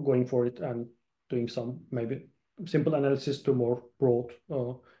suggest going for it and doing some maybe simple analysis to more broad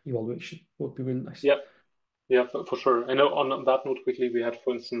evaluation would be really nice. Yeah, yeah, for sure. I know on that note, quickly, we had,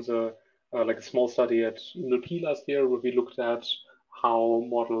 for instance, like a small study at NLP last year where we looked at how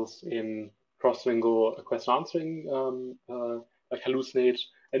models in cross-lingual question answering like hallucinate,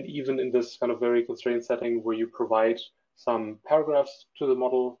 and even in this kind of very constrained setting where you provide some paragraphs to the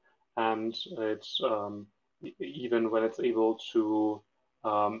model, and it's even when it's able to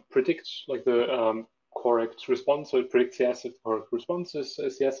predict like the correct response, so it predicts yes if the correct response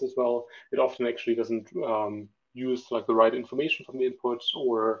is yes as well. It often actually doesn't use like the right information from the input,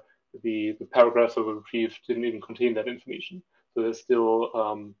 or the paragraphs that were retrieved didn't even contain that information. So there's still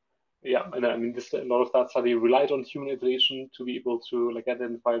and I mean a lot of that study relied on human iteration to be able to like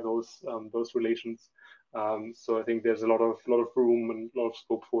identify those relations. So I think there's a lot of room and a lot of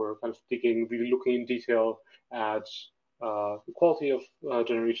scope for kind of digging, really looking in detail at the quality of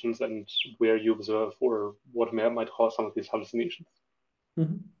generations and where you observe or what might cause some of these hallucinations.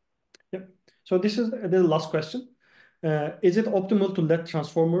 Mm-hmm. Yep. So this is the last question. Is it optimal to let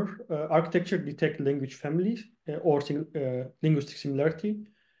transformer architecture detect language families or linguistic similarity?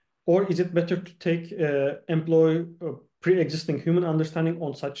 Or is it better to employ pre-existing human understanding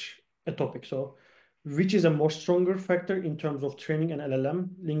on such a topic? So which is a more stronger factor in terms of training an LLM,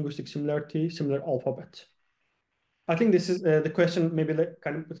 linguistic similarity, similar alphabet? I think this is the question. Maybe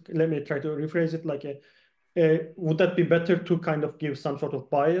let me try to rephrase it like would that be better to kind of give some sort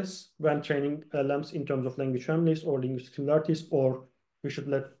of bias when training LLMs in terms of language families or linguistic similarities, or we should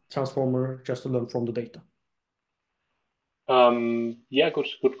let transformer just learn from the data? Yeah, good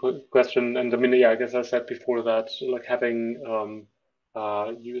question. And I mean, yeah, I guess I said before that like having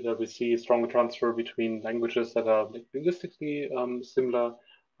that we see stronger transfer between languages that are like linguistically similar.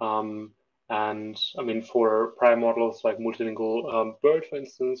 Um, and I mean, for prior models like multilingual BERT, for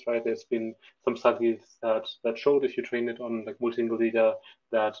instance, right? There's been some studies that showed if you train it on like multilingual data,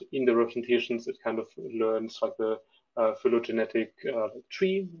 that in the representations it kind of learns like the phylogenetic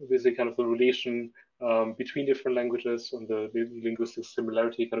tree, basically kind of the relation between different languages and the linguistic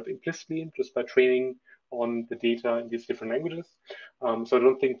similarity kind of implicitly just by training on the data in these different languages. So I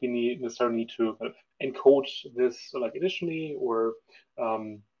don't think we necessarily need to kind of encode this like additionally or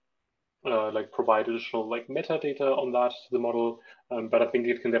like provide additional like metadata on that to the model. But I think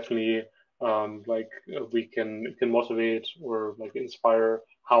it can definitely it can motivate or like inspire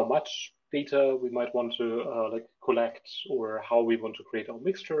how much data we might want to like collect or how we want to create our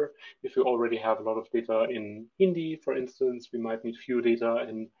mixture. If we already have a lot of data in Hindi, for instance, we might need few data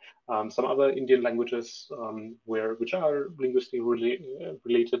in some other Indian languages which are linguistically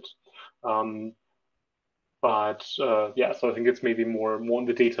related. But yeah, so I think it's maybe more on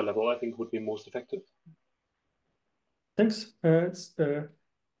the data level, I think would be most effective. Thanks.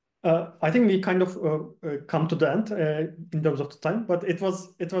 I think we kind of come to the end in terms of the time, but it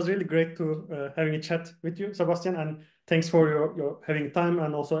was really great to having a chat with you, Sebastian, and thanks for your having time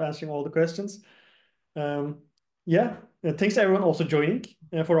and also answering all the questions. Yeah, thanks everyone also joining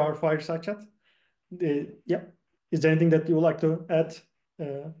for our fireside chat. Yeah, is there anything that you would like to add,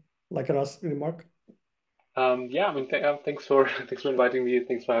 like a last remark? Yeah, I mean, thanks for thanks for inviting me.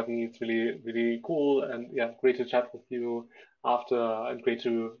 Thanks for having me. It's really cool, and yeah, great to chat with you after, and great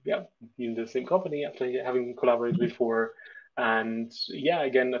to be in the same company after having collaborated before. And yeah,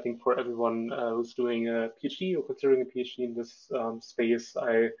 again, I think for everyone who's doing a PhD or considering a PhD in this space,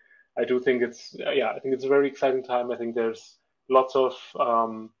 I do think I think it's a very exciting time. I think there's lots of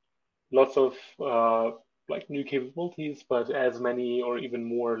lots of like new capabilities, but as many or even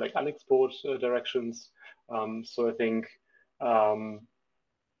more like unexplored directions. So I think um,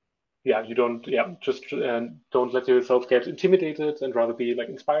 you don't just don't let yourself get intimidated and rather be like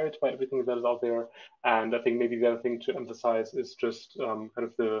inspired by everything that is out there. And I think maybe the other thing to emphasize is just kind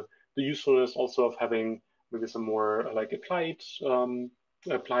of the usefulness also of having maybe some more like applied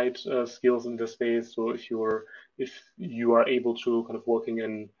skills in this space. So if you are able to kind of working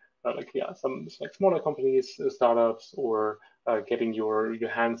in like some like smaller companies, startups, or getting your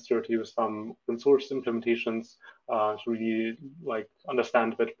hands dirty with some open source implementations to really like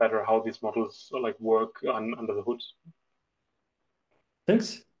understand a bit better how these models like work under the hood.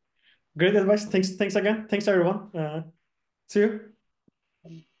 Thanks. Great advice. Thanks again. Thanks everyone. See you.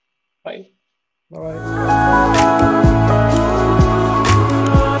 Bye. Bye bye.